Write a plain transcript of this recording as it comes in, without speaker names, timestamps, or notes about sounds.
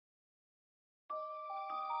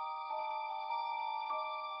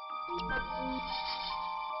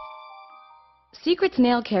Seacret's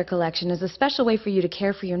Nail Care collection is a special way for you to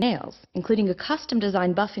care for your nails, including a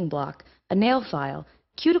custom-designed buffing block, a nail file,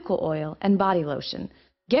 cuticle oil, and body lotion.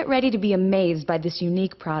 Get ready to be amazed by this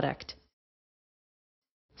unique product.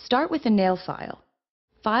 Start with a nail file.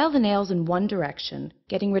 File the nails in one direction,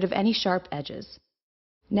 getting rid of any sharp edges.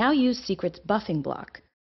 Now use Seacret's buffing block.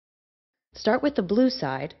 Start with the blue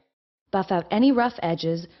side. Buff out any rough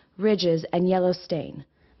edges, ridges, and yellow stain.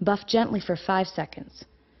 Buff gently for 5 seconds.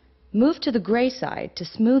 Move to the gray side to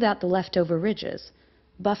smooth out the leftover ridges.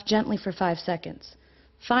 Buff gently for 5 seconds.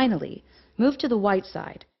 Finally, move to the white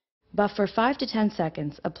side. Buff for 5 to 10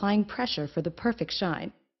 seconds, applying pressure for the perfect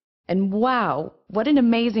shine. And wow, what an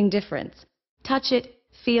amazing difference! Touch it,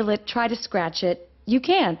 feel it, try to scratch it. You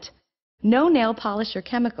can't! No nail polish or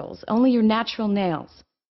chemicals, only your natural nails.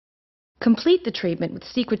 Complete the treatment with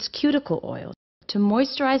Seacret's cuticle oil to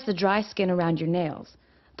moisturize the dry skin around your nails.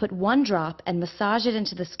 Put 1 drop and massage it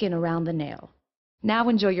into the skin around the nail. Now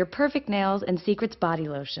enjoy your perfect nails and Seacret's body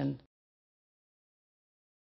lotion.